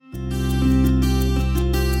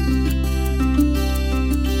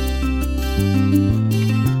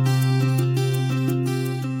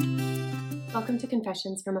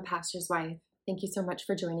Confessions from a Pastor's Wife. Thank you so much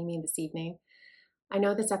for joining me this evening. I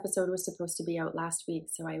know this episode was supposed to be out last week,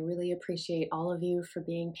 so I really appreciate all of you for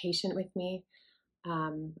being patient with me.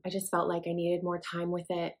 I just felt like I needed more time with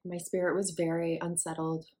it. My spirit was very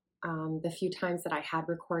unsettled the few times that I had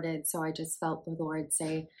recorded, so I just felt the Lord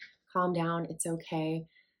say, calm down, it's okay,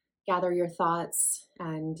 gather your thoughts.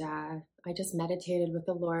 And I just meditated with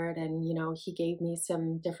the Lord, and He gave me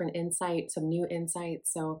some different insight, some new insight.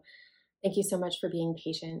 So thank you so much for being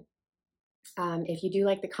patient. If you do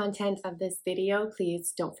like the content of this video,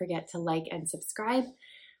 please don't forget to like and subscribe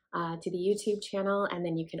to the YouTube channel. And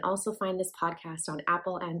then you can also find this podcast on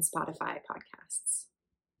Apple and Spotify podcasts.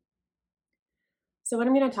 So what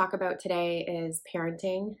I'm going to talk about today is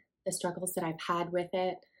parenting, the struggles that I've had with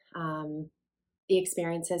it, the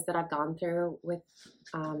experiences that I've gone through with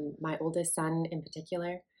my oldest son in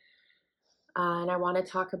particular. And I want to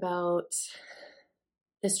talk about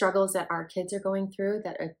the struggles that our kids are going through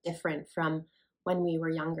that are different from when we were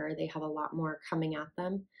younger. They have a lot more coming at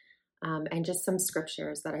them. And just some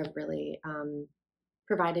scriptures that have really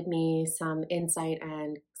provided me some insight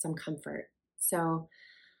and some comfort. So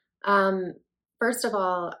first of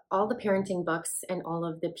all the parenting books and all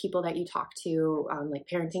of the people that you talk to, like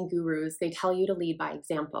parenting gurus, they tell you to lead by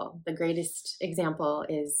example. The greatest example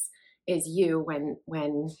is you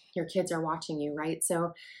when your kids are watching you, right?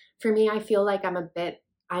 So for me, I feel like I'm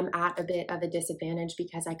at a bit of a disadvantage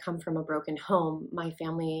because I come from a broken home. My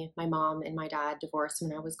family, my mom and my dad divorced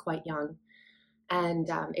when I was quite young. And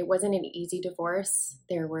it wasn't an easy divorce.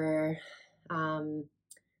 There was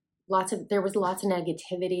lots of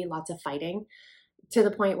negativity, lots of fighting, to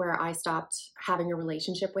the point where I stopped having a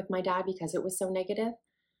relationship with my dad because it was so negative.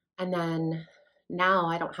 And then now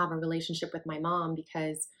I don't have a relationship with my mom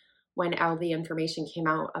because when all the information came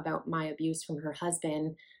out about my abuse from her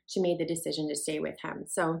husband, she made the decision to stay with him.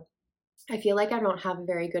 So I feel like I don't have a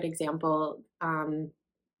very good example, from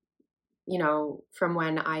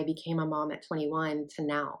when I became a mom at 21 to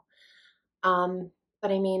now.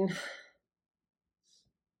 But I mean,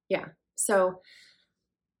 yeah. So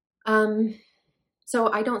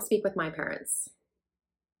I don't speak with my parents.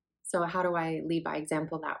 So how do I lead by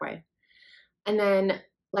example that way? And then,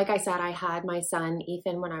 like I said, I had my son,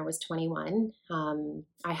 Ethan, when I was 21.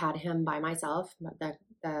 I had him by myself.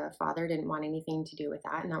 The father didn't want anything to do with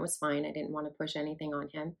that, and that was fine. I didn't want to push anything on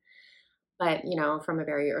him. But, from a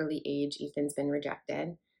very early age, Ethan's been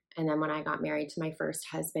rejected. And then when I got married to my first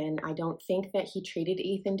husband, I don't think that he treated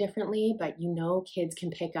Ethan differently, but kids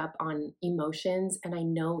can pick up on emotions. And I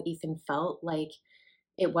know Ethan felt like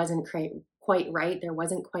it wasn't quite right. There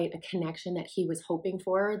wasn't quite a connection that he was hoping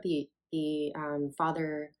for, the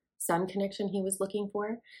father-son connection he was looking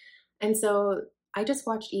for. And so I just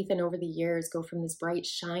watched Ethan over the years go from this bright,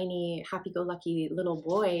 shiny, happy-go-lucky little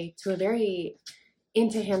boy to a very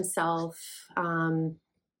into himself,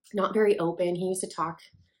 not very open. He used to talk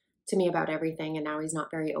to me about everything, and now he's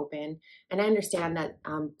not very open. And I understand that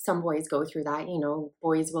some boys go through that.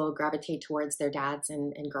 Boys will gravitate towards their dads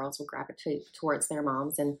and girls will gravitate towards their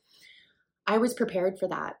moms. And I was prepared for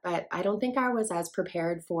that, but I don't think I was as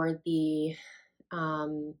prepared for the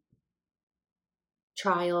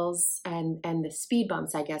trials and the speed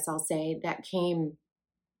bumps, I guess I'll say, that came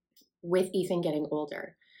with Ethan getting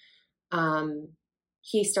older.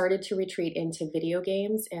 He started to retreat into video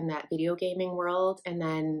games and that video gaming world. And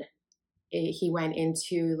then he went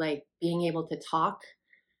into like being able to talk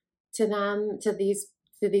to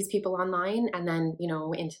these people online. And then,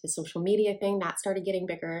 into the social media thing that started getting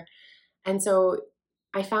bigger. And so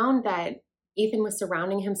I found that Ethan was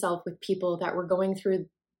surrounding himself with people that were going through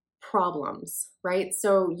problems, right?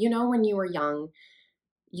 So, when you were young,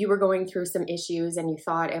 you were going through some issues and you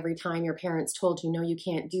thought every time your parents told you, no, you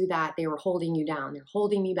can't do that, they were holding you down. They're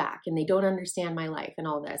holding me back and they don't understand my life and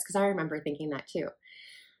all this. Because I remember thinking that too.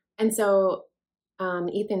 And so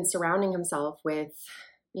Ethan's surrounding himself with,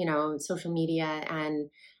 social media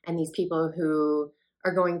and these people who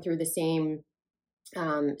are going through the same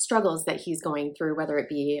struggles that he's going through, whether it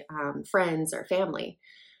be friends or family.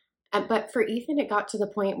 But for Ethan, it got to the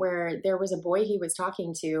point where there was a boy he was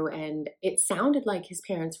talking to, and it sounded like his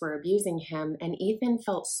parents were abusing him. And Ethan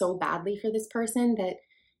felt so badly for this person that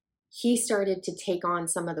he started to take on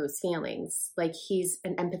some of those feelings. Like, he's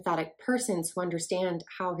an empathetic person, to understand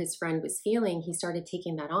how his friend was feeling. He started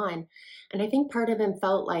taking that on. And I think part of him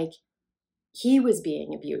felt like he was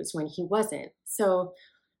being abused when he wasn't. So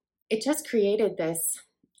it just created this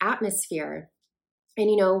atmosphere. And,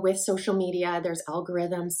 with social media, there's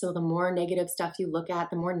algorithms. So the more negative stuff you look at,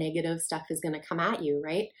 the more negative stuff is going to come at you,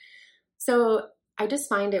 right? So I just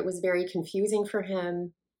find it was very confusing for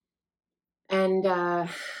him. And,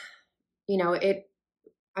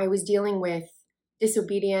 I was dealing with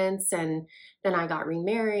disobedience, and then I got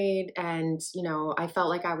remarried, and I felt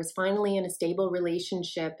like I was finally in a stable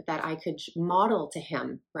relationship that I could model to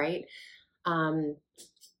him, right? um,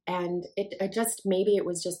 and it just, maybe it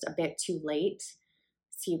was just a bit too late.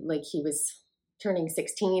 He was turning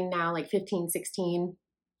 16 now, like 15, 16.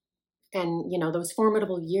 And those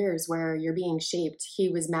formidable years where you're being shaped, he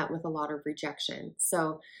was met with a lot of rejection.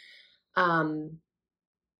 So um,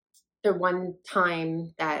 the one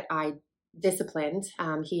time that I disciplined,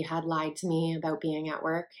 he had lied to me about being at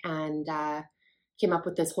work, and came up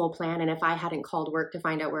with this whole plan. And if I hadn't called work to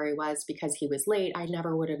find out where he was because he was late, I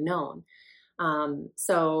never would have known.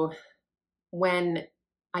 So when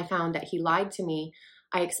I found that he lied to me,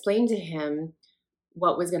 I explained to him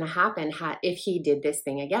what was going to happen if he did this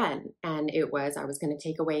thing again. And it was, I was going to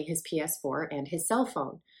take away his PS4 and his cell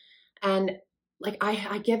phone. And like,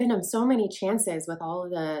 I given him so many chances with all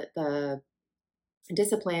of the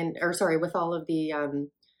discipline, or sorry, with all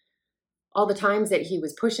the times that he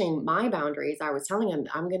was pushing my boundaries. I was telling him,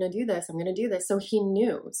 I'm going to do this. I'm going to do this. So he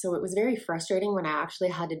knew. So it was very frustrating when I actually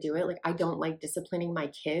had to do it. Like, I don't like disciplining my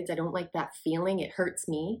kids. I don't like that feeling. It hurts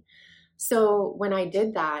me. So when I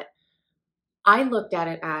did that, I looked at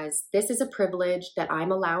it as, this is a privilege that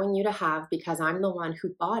I'm allowing you to have because I'm the one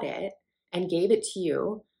who bought it and gave it to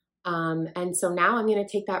you. And so now I'm going to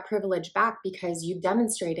take that privilege back because you've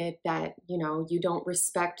demonstrated that, you don't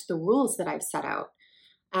respect the rules that I've set out.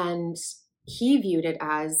 And he viewed it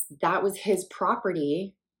as that was his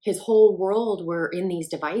property. His whole world were in these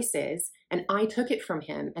devices, and I took it from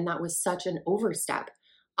him. And that was such an overstep.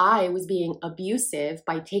 I was being abusive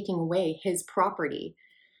by taking away his property.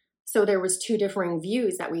 So there was two differing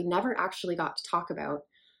views that we never actually got to talk about.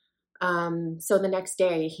 So the next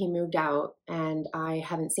day he moved out, and I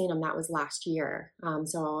haven't seen him. That was last year.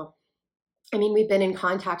 So, I mean, we've been in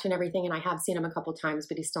contact and everything, and I have seen him a couple times,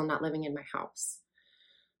 but he's still not living in my house.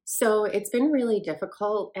 So it's been really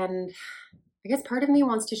difficult. And I guess part of me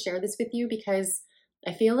wants to share this with you because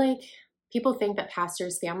I feel like people think that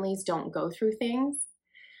pastors' families don't go through things.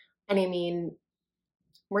 And I mean,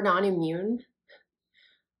 we're not immune.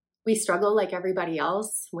 We struggle like everybody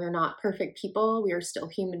else. We're not perfect people. We are still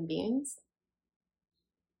human beings.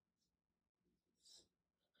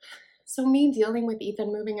 So me dealing with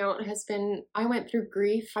Ethan moving out I went through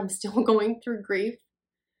grief. I'm still going through grief.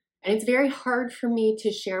 And it's very hard for me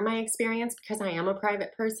to share my experience because I am a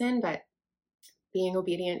private person, but being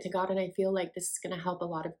obedient to God. And I feel like this is going to help a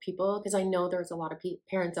lot of people because I know there's a lot of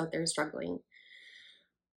parents out there struggling.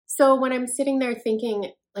 So when I'm sitting there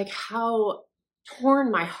thinking like how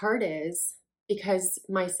torn my heart is because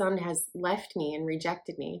my son has left me and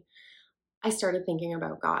rejected me, I started thinking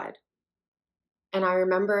about God. And I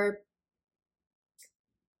remember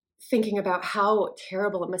thinking about how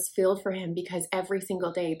terrible it must feel for him because every single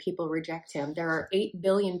day people reject him. There are 8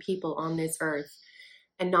 billion people on this earth,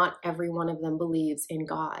 and not every one of them believes in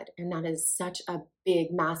God. And that is such a big,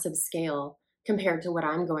 massive scale compared to what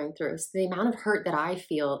I'm going through. So the amount of hurt that I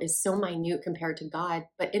feel is so minute compared to God.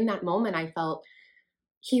 But in that moment, I felt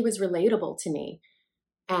he was relatable to me.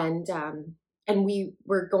 And we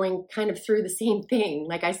were going kind of through the same thing,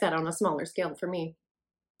 like I said, on a smaller scale for me.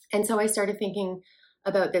 And so I started thinking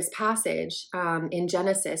about this passage in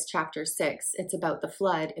Genesis chapter 6. It's about the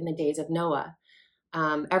flood in the days of Noah.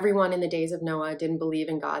 Everyone in the days of Noah didn't believe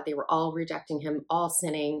in God. They were all rejecting him, all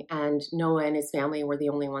sinning, and Noah and his family were the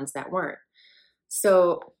only ones that weren't.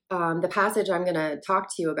 So the passage I'm going to talk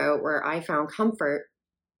to you about where I found comfort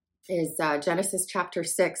is Genesis chapter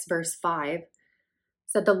 6, verse 5.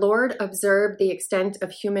 Said, the Lord observed the extent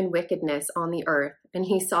of human wickedness on the earth, and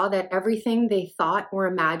he saw that everything they thought or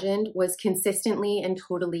imagined was consistently and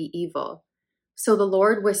totally evil. So the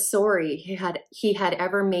Lord was sorry he had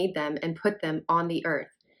ever made them and put them on the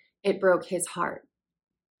earth. It broke his heart.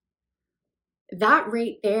 That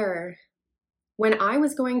right there, when I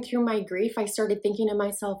was going through my grief, I started thinking to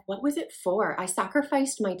myself, what was it for? I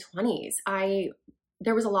sacrificed my 20s.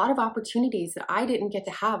 There was a lot of opportunities that I didn't get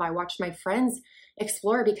to have. I watched my friends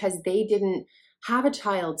explore because they didn't have a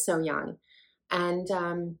child so young. And,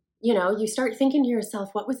 you start thinking to yourself,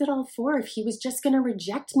 what was it all for if he was just going to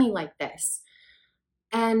reject me like this?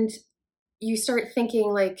 And you start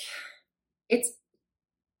thinking like,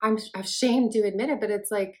 I'm ashamed to admit it, but it's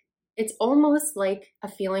like, it's almost like a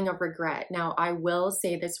feeling of regret. Now, I will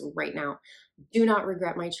say this right now. Do not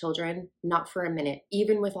regret my children, not for a minute.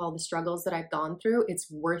 Even with all the struggles that I've gone through, it's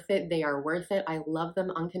worth it. They are worth it. I love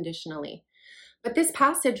them unconditionally. But this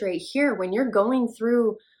passage right here, when you're going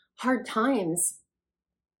through hard times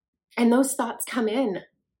and those thoughts come in,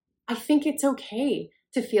 I think it's okay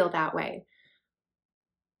to feel that way.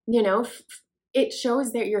 it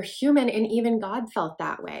shows that you're human, and even God felt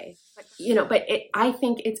that way. But I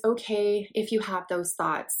think it's okay if you have those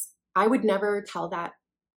thoughts. I would never tell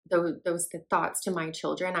those thoughts to my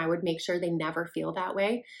children. I would make sure they never feel that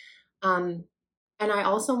way. Um, and I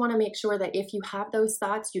also want to make sure that if you have those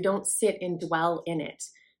thoughts, you don't sit and dwell in it.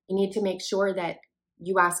 You need to make sure that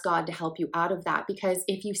you ask God to help you out of that, because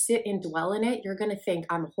if you sit and dwell in it, you're going to think,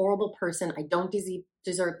 I'm a horrible person. I don't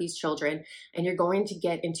deserve these children. And you're going to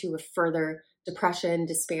get into a further depression,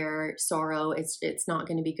 despair, sorrow. It's not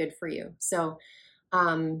going to be good for you. So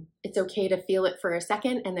it's okay to feel it for a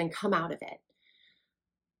second and then come out of it.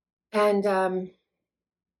 And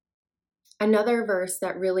another verse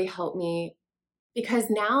that really helped me, because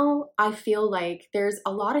now I feel like there's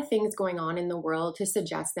a lot of things going on in the world to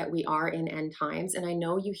suggest that we are in end times. And I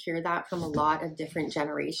know you hear that from a lot of different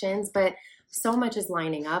generations, but so much is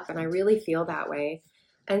lining up, and I really feel that way.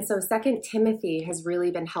 And so 2 Timothy has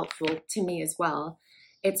really been helpful to me as well.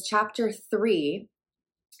 It's chapter 3,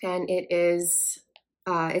 and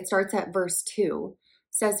it starts at verse 2.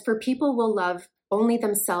 It says, "For people will love only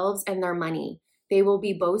themselves and their money. They will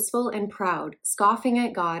be boastful and proud, scoffing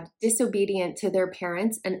at God, disobedient to their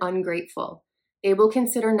parents, and ungrateful. They will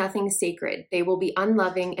consider nothing sacred. They will be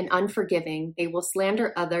unloving and unforgiving. They will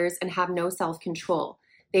slander others and have no self-control.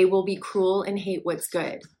 They will be cruel and hate what's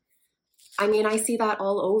good." I mean, I see that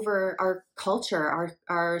all over our culture,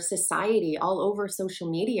 our society, all over social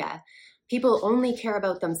media. People only care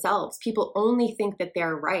about themselves. People only think that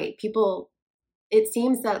they're right. It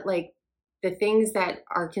seems that like the things that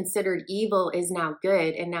are considered evil is now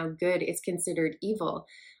good, and now good is considered evil.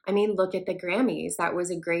 I mean, look at the Grammys. That was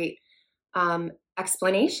a great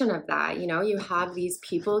explanation of that. You have these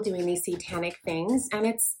people doing these satanic things, and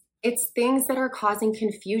it's things that are causing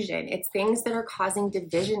confusion. It's things that are causing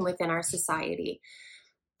division within our society.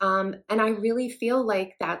 And I really feel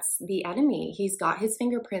like that's the enemy. He's got his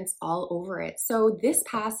fingerprints all over it. So this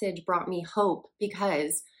passage brought me hope,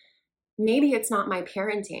 because maybe it's not my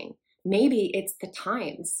parenting. Maybe it's the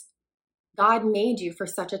times. God made you for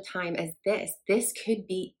such a time as this. This could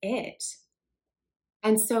be it.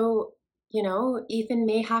 And so, Ethan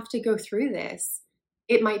may have to go through this.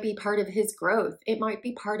 It might be part of his growth. It might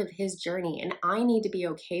be part of his journey. And I need to be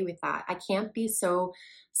okay with that. I can't be so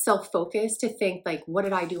self-focused to think like, what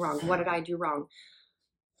did I do wrong? What did I do wrong?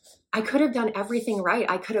 I could have done everything right.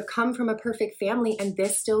 I could have come from a perfect family, and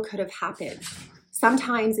this still could have happened.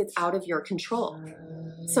 Sometimes it's out of your control.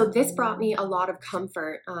 So this brought me a lot of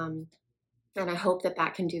comfort. And I hope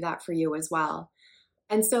that can do that for you as well.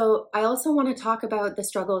 And so I also want to talk about the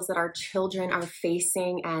struggles that our children are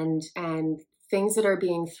facing, and things that are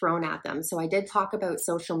being thrown at them. So I did talk about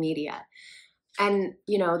social media and,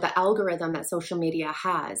 the algorithm that social media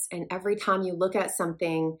has. And every time you look at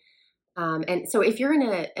something, and so if you're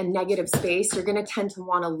in a negative space, you're going to tend to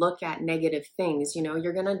want to look at negative things.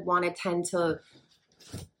 You're going to want to tend to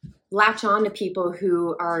latch on to people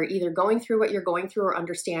who are either going through what you're going through or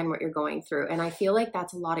understand what you're going through. And I feel like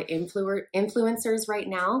that's a lot of influencers right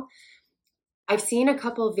now. I've seen a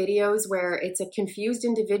couple of videos where it's a confused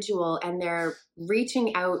individual, and they're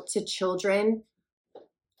reaching out to children,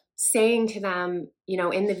 saying to them,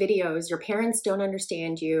 in the videos, your parents don't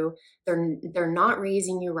understand you. They're not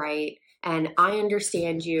raising you right. And I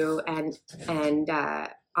understand you. And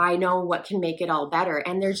I know what can make it all better.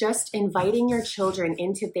 And they're just inviting your children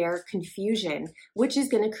into their confusion, which is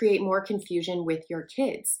going to create more confusion with your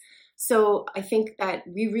kids. So I think that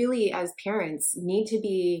we really, as parents, need to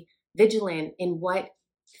be vigilant in what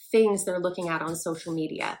things they're looking at on social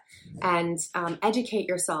media, and educate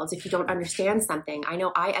yourselves if you don't understand something. I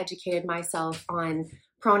know I educated myself on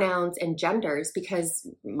pronouns and genders because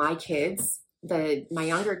my kids, my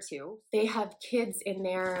younger two, they have kids in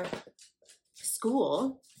their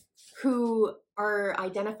school who are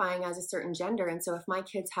identifying as a certain gender. And so if my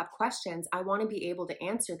kids have questions, I want to be able to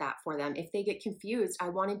answer that for them. If they get confused, I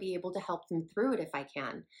want to be able to help them through it if I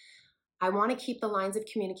can. I want to keep the lines of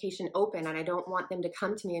communication open, and I don't want them to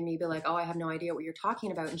come to me and me be like, oh, I have no idea what you're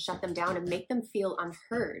talking about, and shut them down and make them feel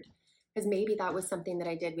unheard. Because maybe that was something that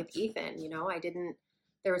I did with Ethan.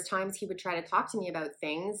 There was times he would try to talk to me about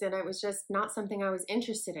things, and it was just not something I was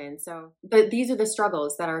interested in. But these are the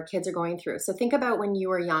struggles that our kids are going through. So think about when you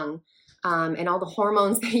were young, and all the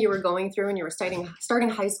hormones that you were going through, and you were starting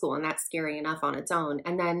high school, and that's scary enough on its own.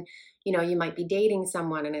 And then, you might be dating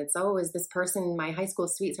someone, and it's, oh, is this person my high school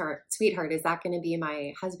sweetheart? Is that going to be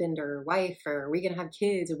my husband or wife? Or are we going to have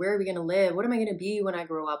kids? Or where are we going to live? What am I going to be when I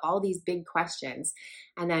grow up? All these big questions.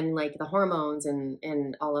 And then like the hormones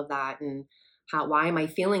and all of that, and why am I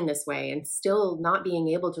feeling this way? And still not being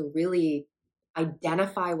able to really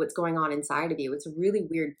identify what's going on inside of you. It's a really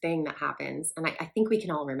weird thing that happens. And I think we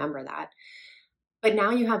can all remember that. But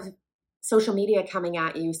now you have social media coming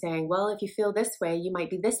at you saying, well, if you feel this way, you might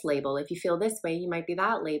be this label. If you feel this way, you might be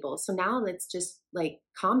that label. So now it's just like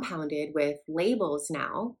compounded with labels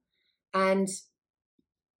now, and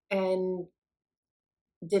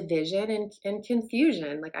division and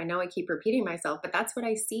confusion. Like, I know I keep repeating myself, but that's what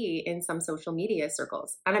I see in some social media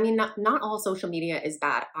circles. And I mean, not all social media is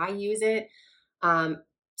bad. I use it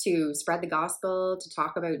to spread the gospel, to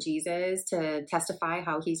talk about Jesus, to testify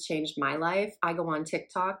how he's changed my life. I go on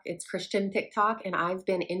TikTok, it's Christian TikTok, and I've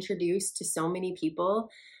been introduced to so many people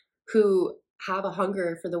who have a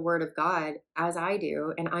hunger for the word of God as I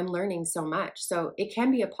do, and I'm learning so much. So it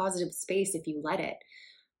can be a positive space if you let it.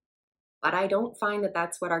 But I don't find that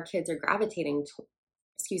that's what our kids are gravitating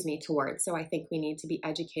towards. So I think we need to be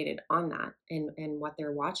educated on that and what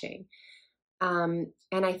they're watching. And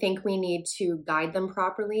I think we need to guide them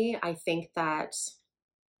properly. I think that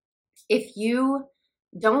if you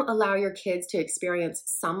don't allow your kids to experience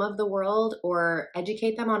some of the world or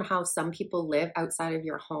educate them on how some people live outside of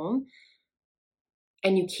your home,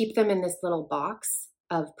 and you keep them in this little box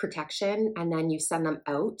of protection, and then you send them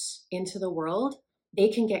out into the world, they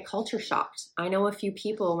can get culture shocked. I know a few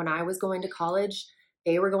people, when I was going to college,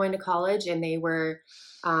 they were going to college, and they were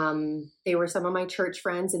some of my church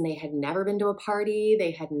friends, and they had never been to a party.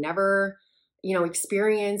 They had never,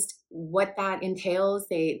 experienced what that entails.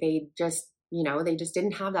 They just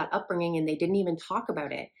didn't have that upbringing, and they didn't even talk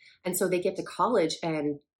about it. And so they get to college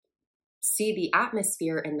and see the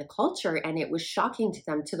atmosphere and the culture, and it was shocking to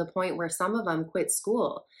them, to the point where some of them quit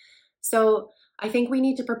school. So I think we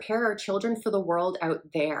need to prepare our children for the world out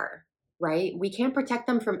there, right? We can't protect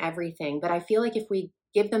them from everything, but I feel like if we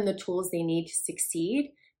give them the tools they need to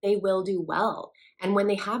succeed, they will do well. And when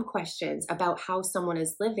they have questions about how someone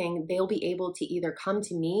is living, they'll be able to either come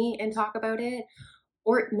to me and talk about it,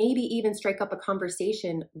 or maybe even strike up a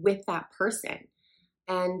conversation with that person.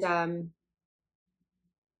 And,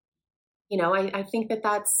 I think that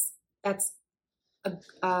that's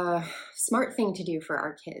a smart thing to do for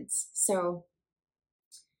our kids. So,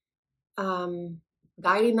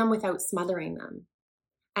 guiding them without smothering them.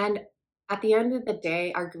 And at the end of the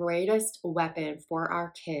day, our greatest weapon for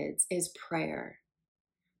our kids is prayer.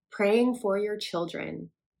 Praying for your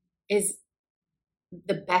children is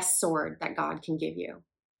the best sword that God can give you.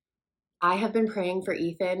 I have been praying for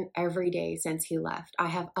Ethan every day since he left. I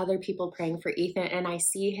have other people praying for Ethan, and I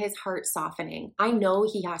see his heart softening. I know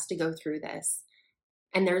he has to go through this,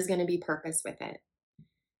 and there's going to be purpose with it.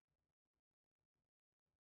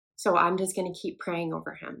 So I'm just going to keep praying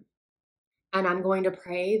over him. And I'm going to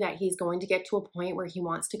pray that he's going to get to a point where he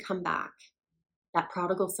wants to come back. That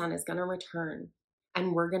prodigal son is going to return,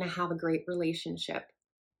 and we're going to have a great relationship.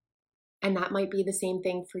 And that might be the same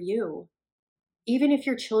thing for you. Even if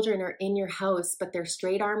your children are in your house, but they're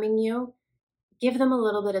straight arming you, give them a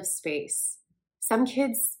little bit of space. Some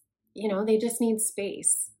kids, they just need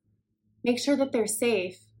space. Make sure that they're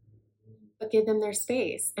safe, but give them their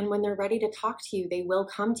space. And when they're ready to talk to you, they will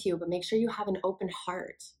come to you, but make sure you have an open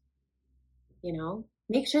heart.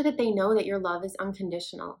 Make sure that they know that your love is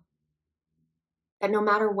unconditional. That no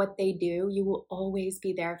matter what they do, you will always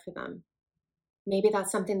be there for them. Maybe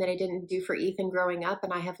that's something that I didn't do for Ethan growing up,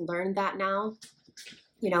 and I have learned that now.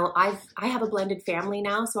 I have a blended family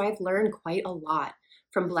now, so I've learned quite a lot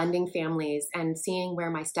from blending families and seeing where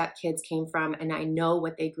my stepkids came from, and I know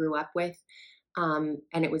what they grew up with, and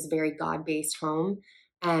it was a very God-based home.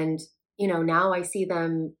 And now I see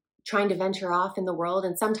them trying to venture off in the world,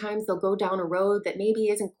 and sometimes they'll go down a road that maybe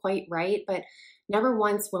isn't quite right, but never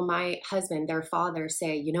once will my husband, their father,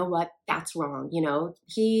 say, you know what, that's wrong.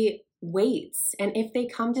 He waits. And if they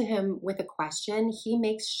come to him with a question,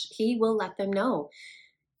 he will let them know.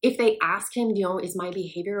 If they ask him, is my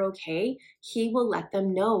behavior okay? He will let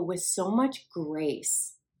them know with so much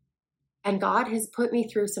grace. And God has put me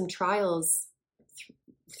through some trials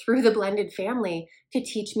through the blended family to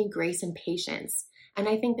teach me grace and patience. And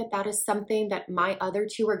I think that is something that my other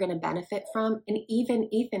two are going to benefit from, and even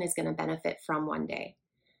Ethan is going to benefit from one day.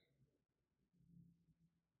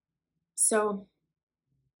 So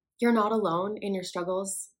you're not alone in your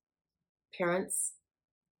struggles, parents.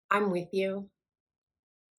 I'm with you.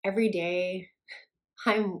 Every day,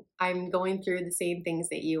 I'm going through the same things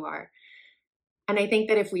that you are. And I think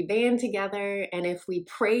that if we band together, and if we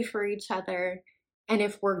pray for each other, and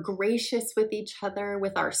if we're gracious with each other,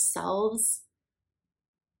 with ourselves,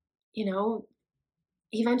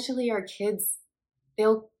 eventually our kids,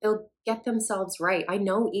 they'll get themselves right. I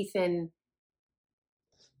know Ethan,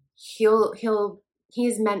 he'll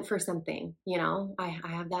he's meant for something, you know. I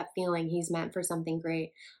have that feeling he's meant for something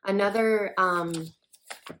great. Another,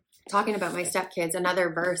 talking about my stepkids, another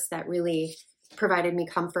verse that really provided me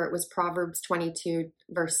comfort was Proverbs 22,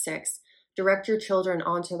 verse 6. Direct your children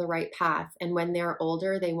onto the right path, and when they're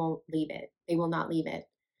older, they won't leave it. They will not leave it.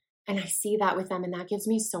 And I see that with them, and that gives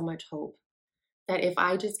me so much hope that if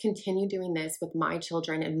I just continue doing this with my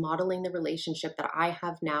children and modeling the relationship that I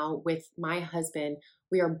have now with my husband,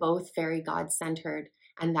 we are both very God-centered.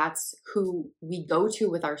 And that's who we go to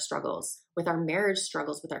with our struggles, with our marriage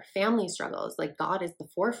struggles, with our family struggles. Like, God is the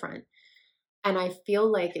forefront. And I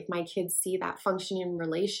feel like if my kids see that functioning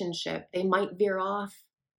relationship, they might veer off,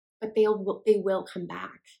 but they will come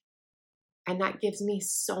back. And that gives me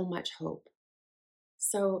so much hope.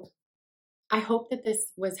 So I hope that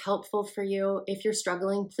this was helpful for you. If you're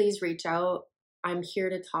struggling, please reach out. I'm here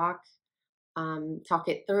to talk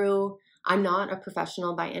it through. I'm not a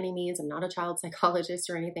professional by any means. I'm not a child psychologist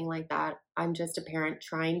or anything like that. I'm just a parent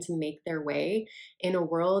trying to make their way in a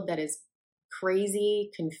world that is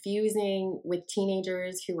crazy, confusing, with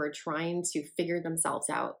teenagers who are trying to figure themselves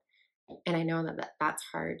out. And I know that that's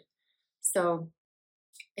hard. So,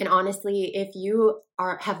 and honestly, if you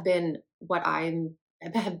have been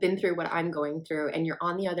through what I'm going through, and you're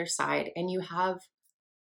on the other side and you have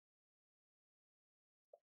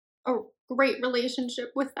a great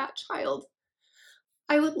relationship with that child,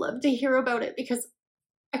 I would love to hear about it, because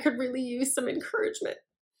I could really use some encouragement.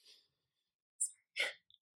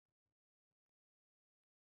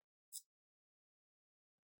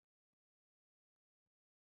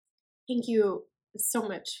 Thank you so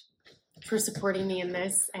much for supporting me in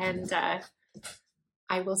this, and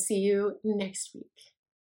I will see you next week.